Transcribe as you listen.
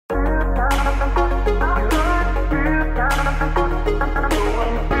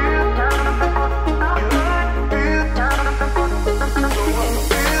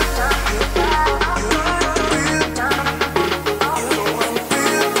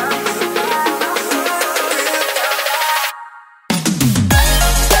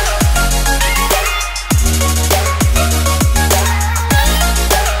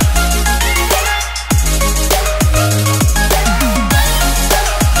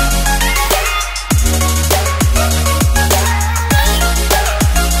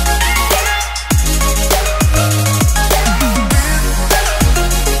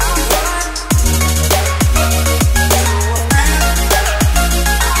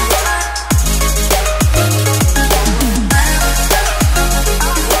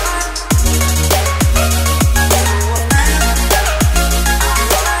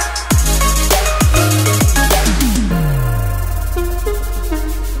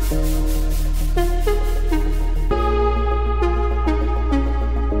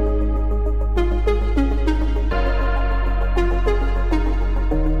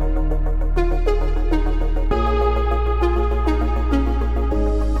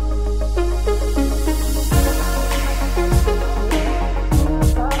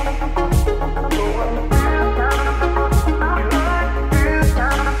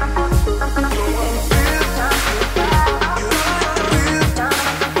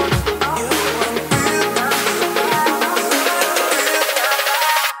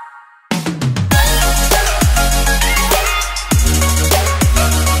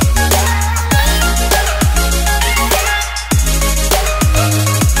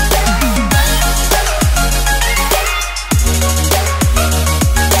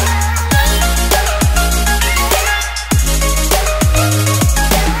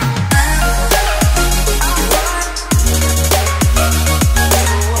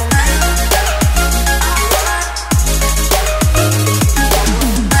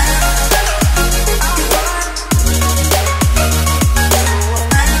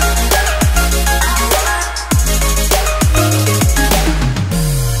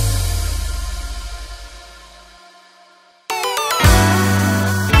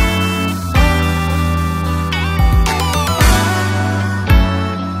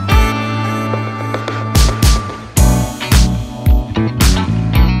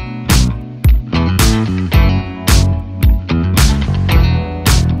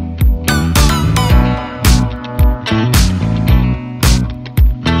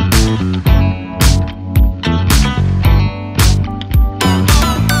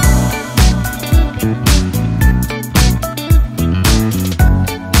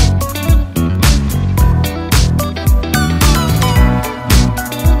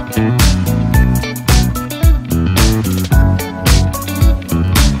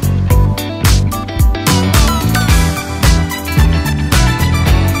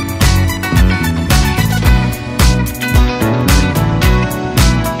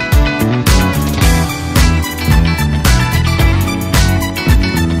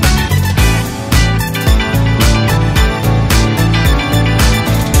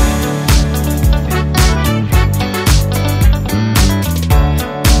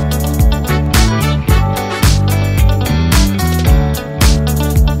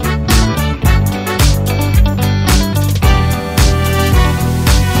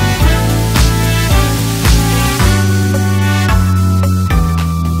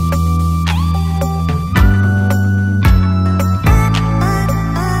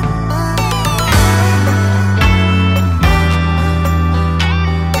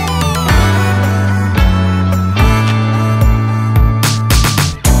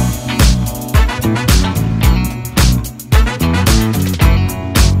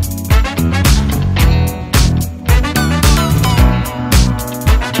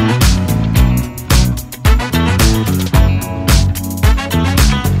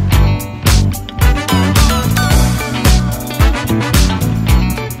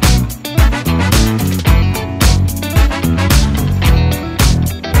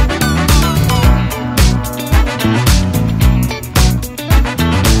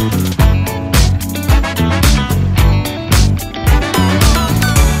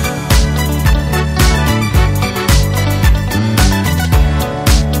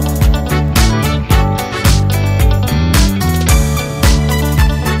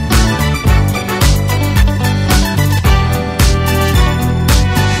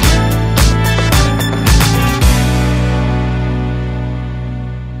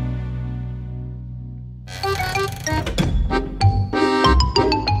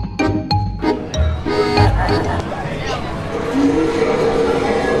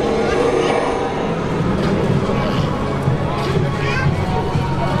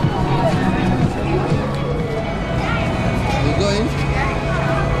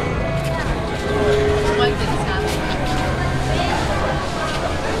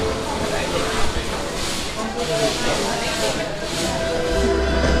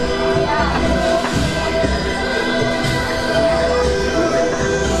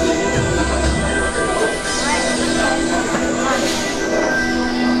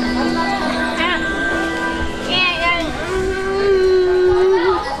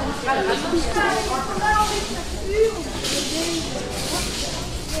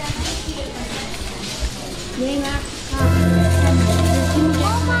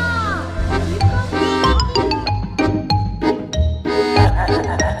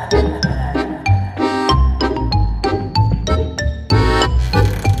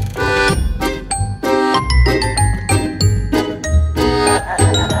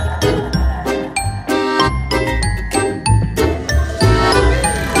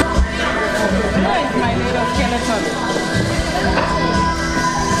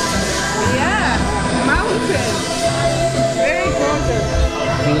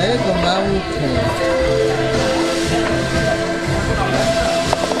Lego Mountain.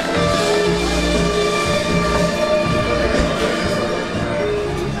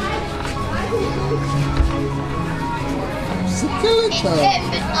 Skeleton.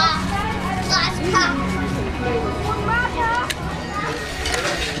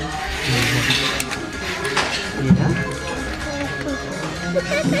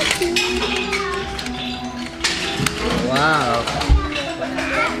 Wow.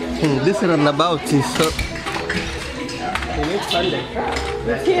 This runabout is so. You need fun like that.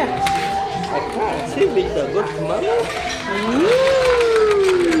 It's here. I can't see Victor. Good mama.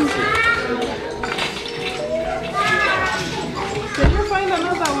 Can you find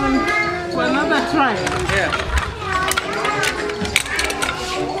another one for another try? Yeah.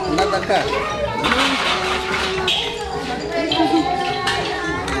 Another car.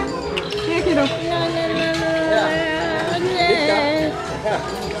 Here, kiddo.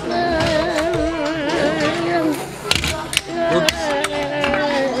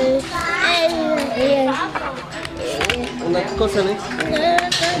 Unachukua sana?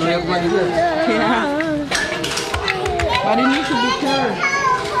 Ndio kumalizia. Yeah. But you need to be careful.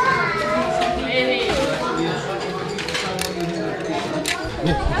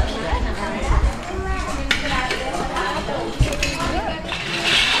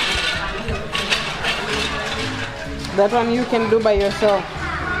 That one you can do by yourself.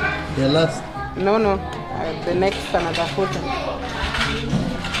 The last. No. The next another photo.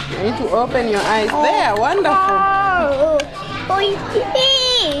 You need to open your eyes. There, wonderful.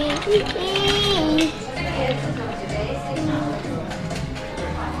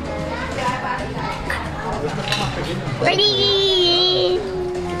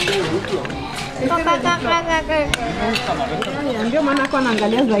 Ndio maana kwa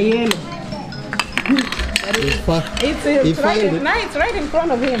naangalia za yellow. It's right in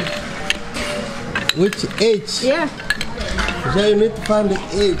front of him. Which H? Yeah. Yeah, you need to find the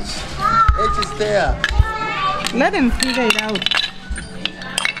H. H is there. Let him figure it out.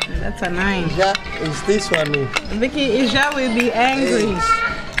 That's a 9. Yeah, it's this one. Vicky, Isha will be angry. H.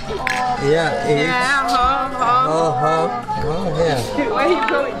 Yeah, H. Yeah, Oh, yeah. Where are you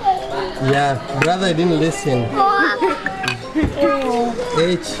going? Yeah, brother, I didn't listen.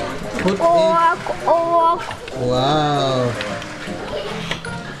 H. Put H. Wow.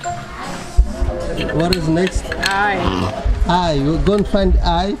 What is next? I. You go and find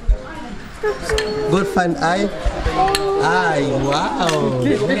I. Go and find I. I. Wow.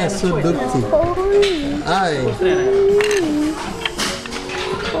 They are so dirty. I.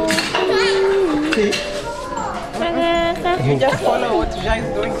 See? You just follow what Ja is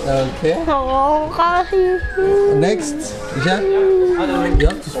doing. Okay. Next. Ja. You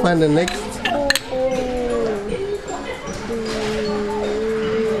have to find the next.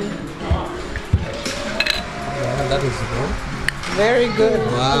 That is good. Very good.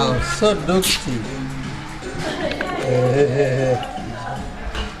 Wow, so dirty.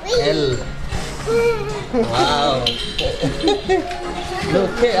 L. Wow.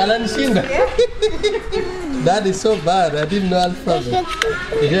 Okay, Alan Shinda. That is so bad. I didn't know alphabet.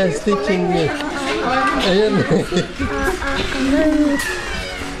 You're just teaching me.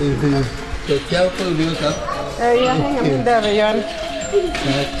 So careful, you have. Yeah, hang in there, Rayon.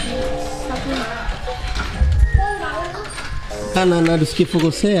 No,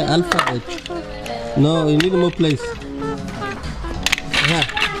 tusikifokosea alphabet. No, you need more place. Yeah.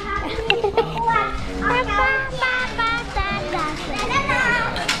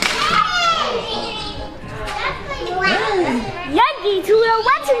 Yankee to the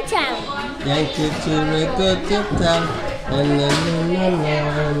Watson Town. Yankee to the Watson Town.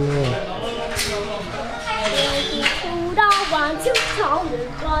 Yankee to the Watson Town.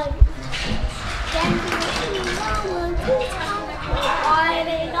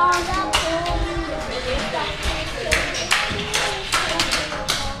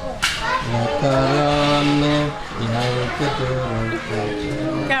 Come.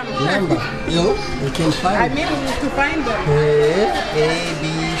 Remember, you can find. I mean to find them. A, B,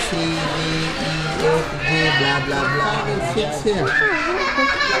 C, D, E, F, G, blah, blah, blah, and 6 here.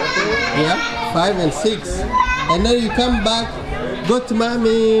 Yeah, 5 and 6. And then you come back, go to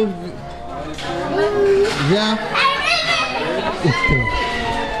mommy. Yeah.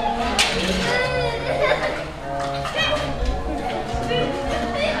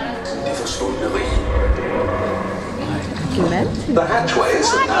 The hatchways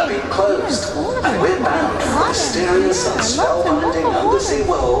have now been closed, and we're bound for the mysterious and spellbinding undersea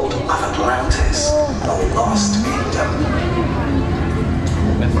world of Atlantis, the Lost Kingdom.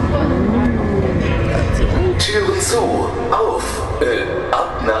 To so, auf,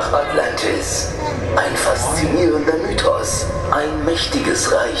 ab Atlantis. Ein faszinierender Mythos. Ein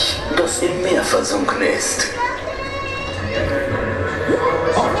mächtiges Reich, das im Meer versunken ist.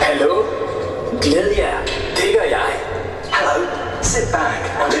 Hallo? Glæd jer. Det gør jeg. Hello, sit back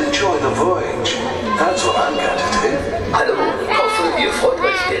and enjoy the voyage. That's what I'm going to do. Hallo, hoffe, ihr freut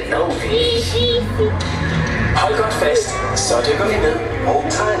euch genau wie ich. Hold godt fast, så dykker vi ned.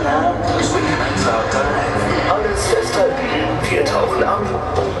 Hold tight now, as we commence our dive. Alles festhalten, wir tauchen ab.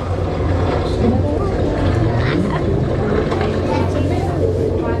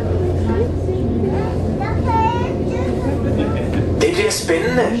 Det bliver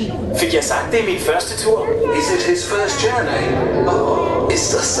spændende. Fik jeg sagt det i min første tur? Is it his first journey? Oh,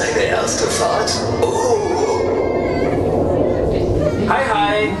 ist das seine erste Fahrt? Oh. Hej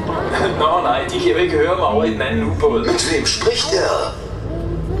hej. Nå nej, de kan jo ikke høre mig over i den anden ubåd. Mit wem spricht er?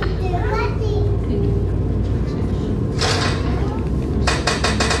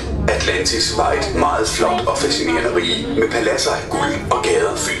 Atlantis var et meget flot og fascinerende rige med paladser af guld og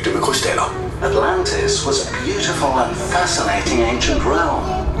gader fyldte med krystaller. Atlantis was a beautiful and fascinating ancient realm,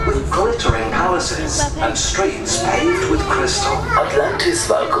 with glittering palaces and streets paved with crystal. Atlantis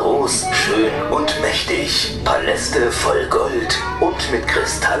war groß, schön und mächtig. Paläste voll Gold und mit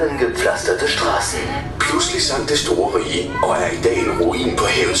Kristallen gepflasterte Straßen. Pludselig sank det store rige og er i dag en ruin på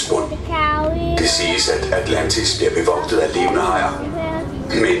havets bund. Det siges, at Atlantis bliver bevogtet af levende hajer.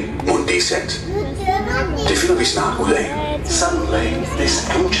 Men mon det er sandt? Det finder vi snart ud af. Suddenly, this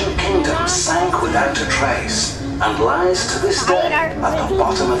ancient kingdom sank without a trace and lies to this day at the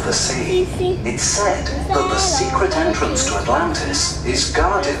bottom of the sea. It's said that the secret entrance to Atlantis is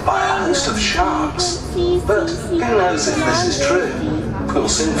guarded by a host of sharks. But who knows if this is true? We'll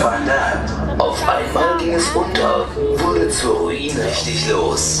soon find out. Auf einmal ging es unter, wurde zur Ruin richtig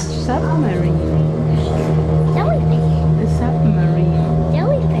los. Submarine. The submarine.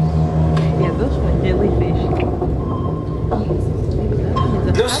 Jellyfish. Yeah, those were jellyfish.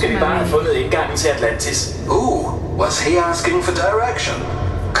 Nu skal vi bare have fundet indgangen til Atlantis. Was he asking for direction?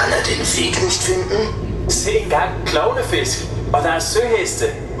 Kann den Weg nicht finden? Se engang, klovnefisk. Og der er søheste.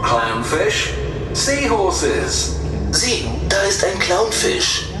 Clownfish? Seahorses? Sieh, da ist ein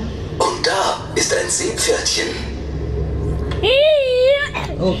Clownfisch. Und da ist ein Seepferdchen.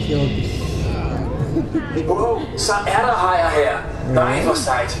 Okay. Wow, så er der hajer her. Nej, hvor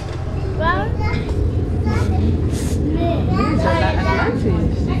sejt.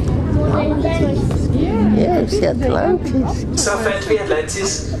 Yes, Atlantis. Så fandt vi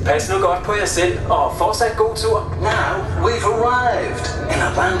Atlantis. Pas nu godt på jer selv, og fortsat god tur. Now we've arrived. In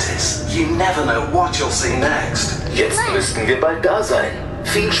Atlantis, you never know what you'll see next. Jetzt müssten wir bald da sein.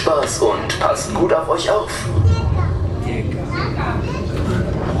 Viel Spaß und passt gut auf euch auf.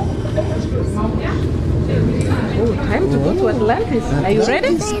 Oh, time to go to Atlantis. Are you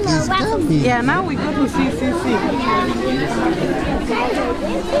ready? Yeah, now we go to CCC.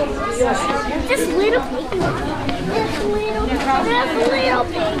 This little piggy. This little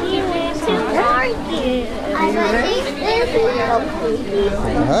piggy went to Target. I think this little piggy.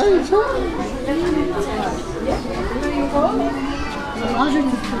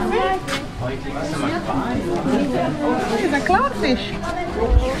 It's a clownfish.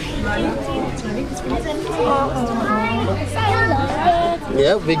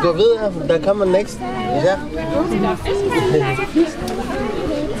 Ja, vi går videre. Der kommer next. Ja.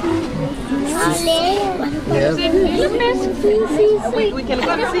 Ja. We can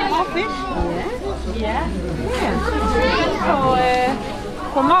go and see more fish. Yeah.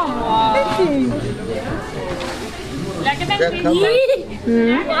 For mormor. Der kommer.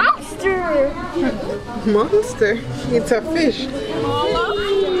 Monster. Monster. It's a fish.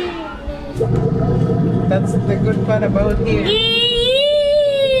 That's the good part about here.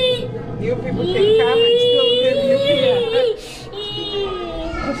 You people can come and still live here.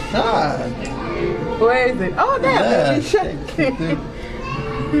 Ah, Where is it? Oh, there. yeah. The fish.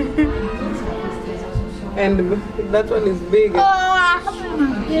 And that one is big. Ah,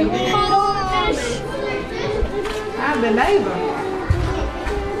 the neighbor.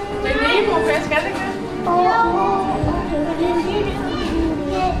 The neighbor fish, can it?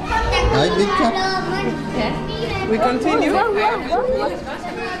 Hej, Victor. We continue?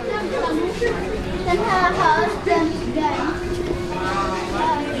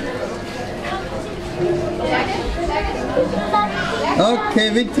 Okay,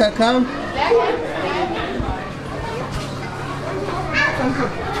 Victor, kom.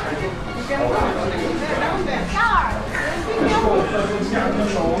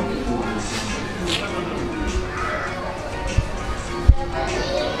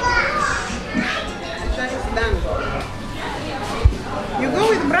 You go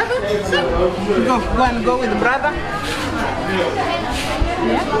with brother? Go and go with brother.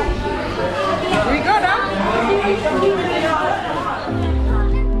 Yeah. We go down.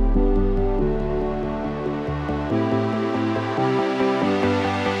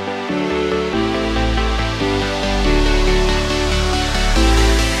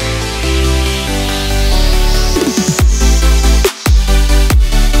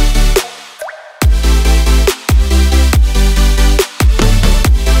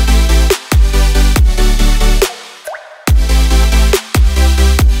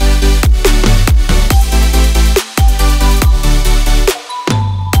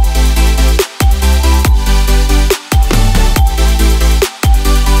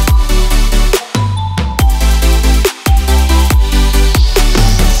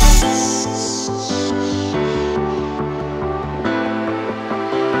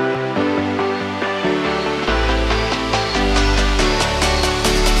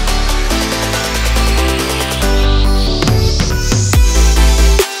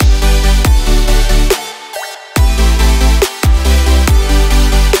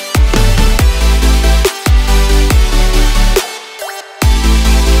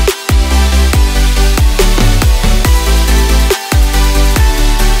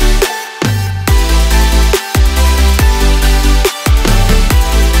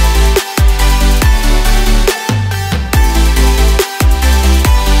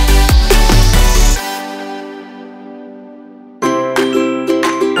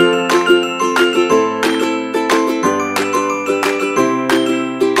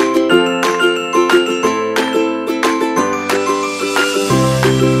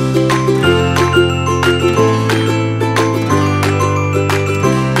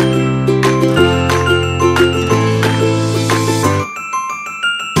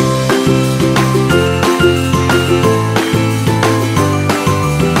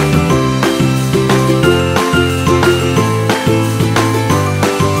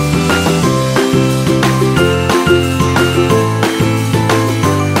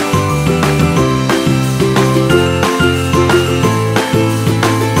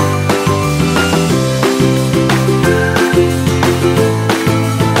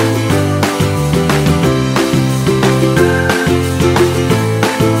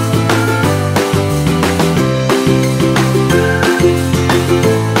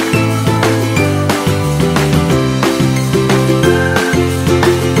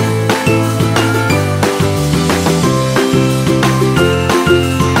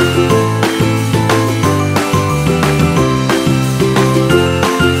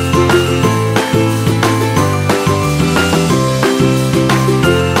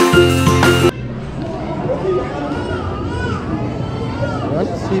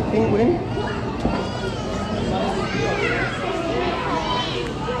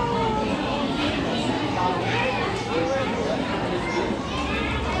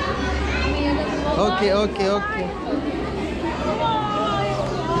 Okay.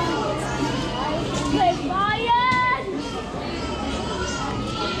 Lion!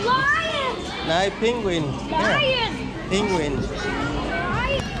 Lion! Này, penguin. Lion! Penguin.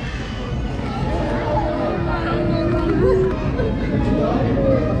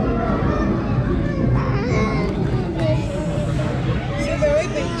 See the way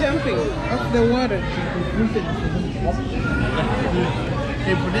they're jumping off the water.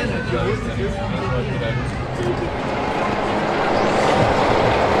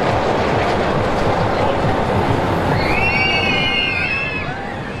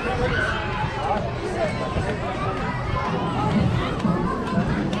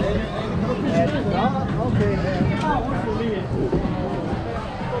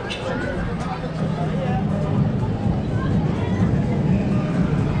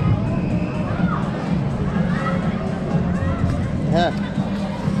 Yeah.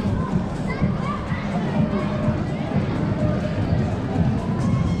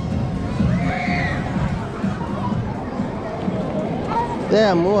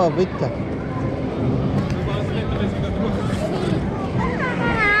 There, more Victor.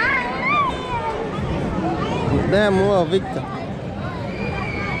 There, more Victor.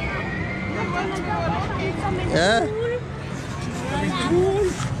 Yeah.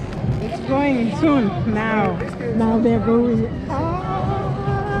 It's going soon now. Now they're going.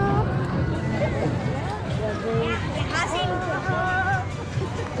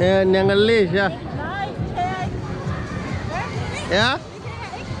 Yang ngelis ya. Ya.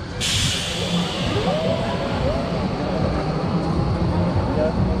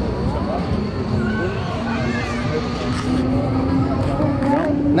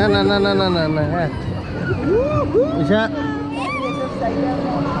 Nah. Bisa. Oi,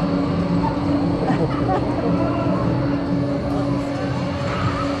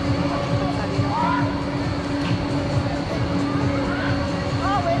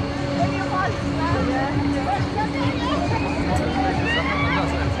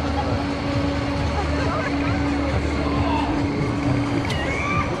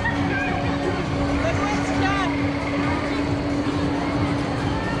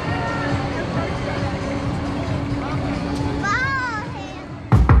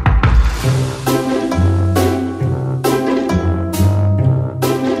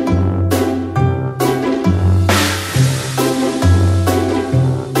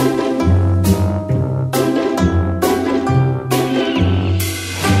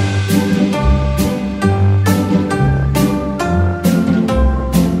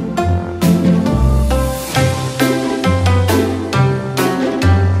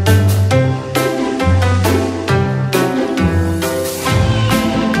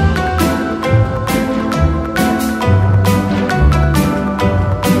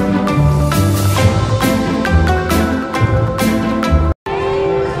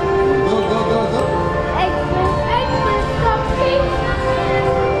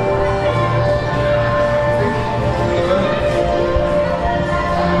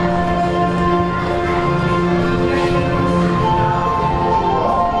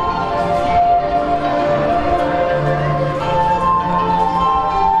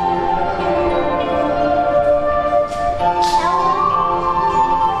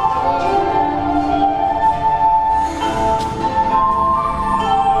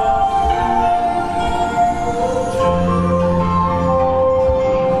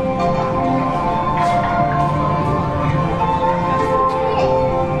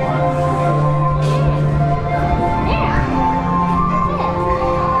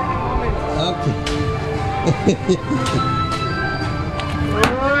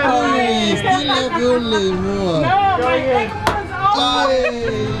 tidak boleh semua. No, my leg was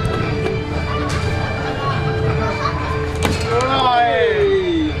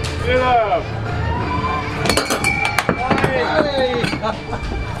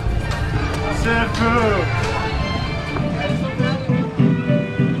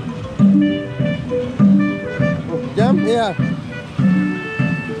Jump, yeah.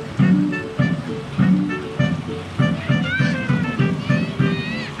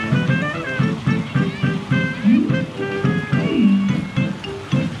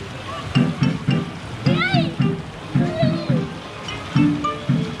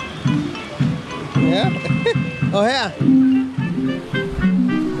 Yeah. Oh, yeah.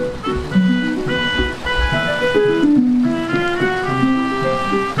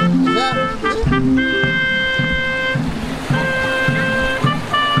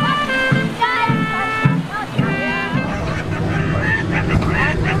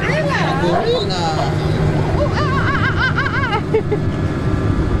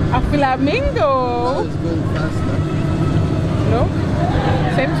 a flamingo. Now it's going faster. No,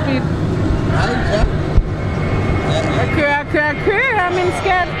 same speed. Right, yeah. I'm in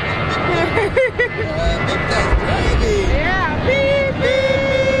scared. Victor's driving. Yeah, beep, beep.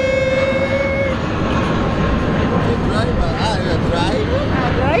 The driver, you're driving?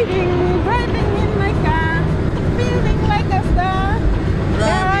 I'm driving in my car, feeling like a star.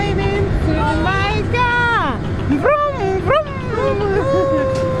 Driving to my car. Vroom, vroom, vroom.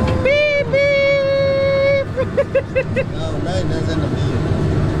 Beep, beep. No, no, it doesn't appear.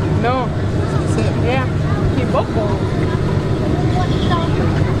 No. It's the same. Yeah.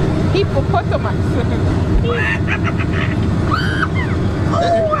 Hippopotamus.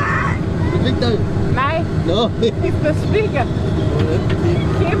 Victor. Nein, No. it's the speaker.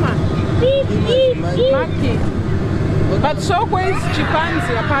 Kima. Beep, beep, beep. Monkey. But Soko is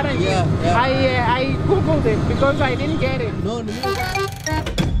chimpanzee apparently. Yeah, yeah. I googled it because I didn't get it. No, no.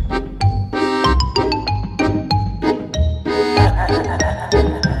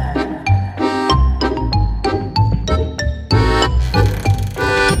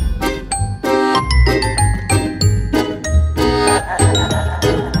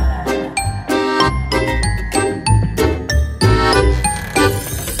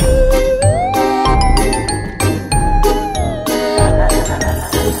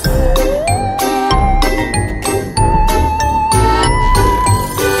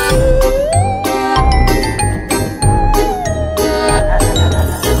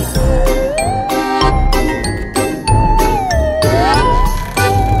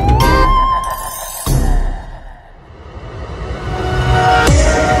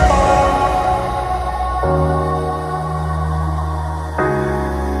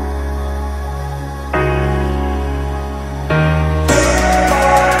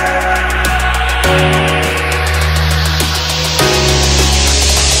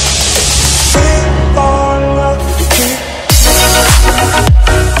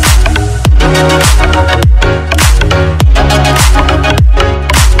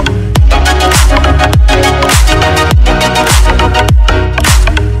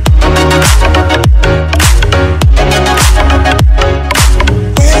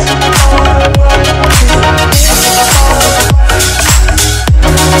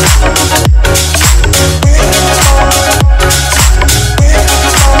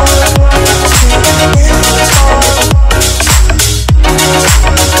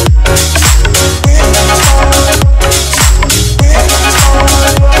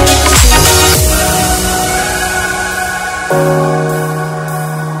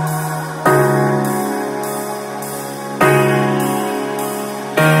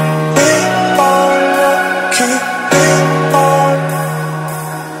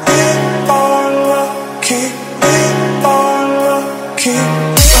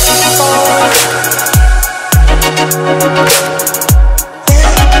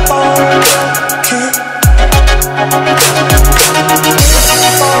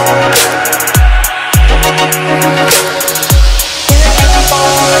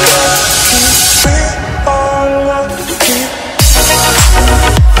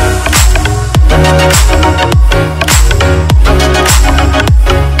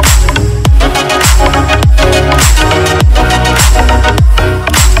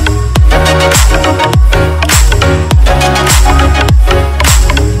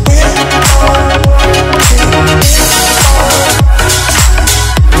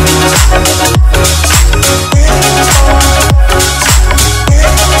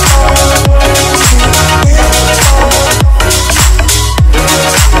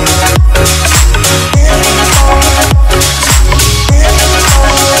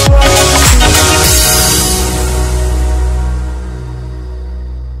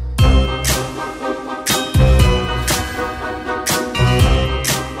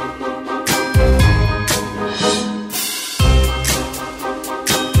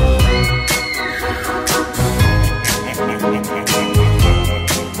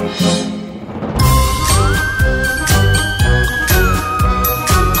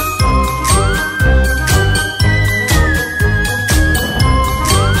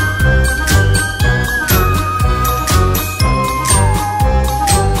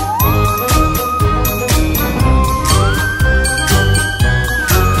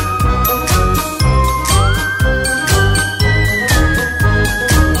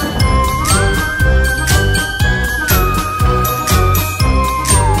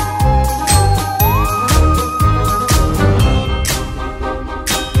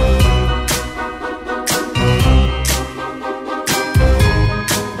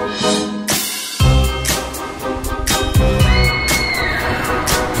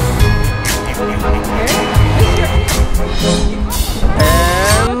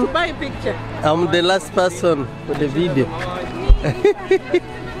 picture. I'm the last person for the video.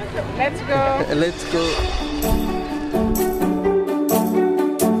 Let's go. Let's go.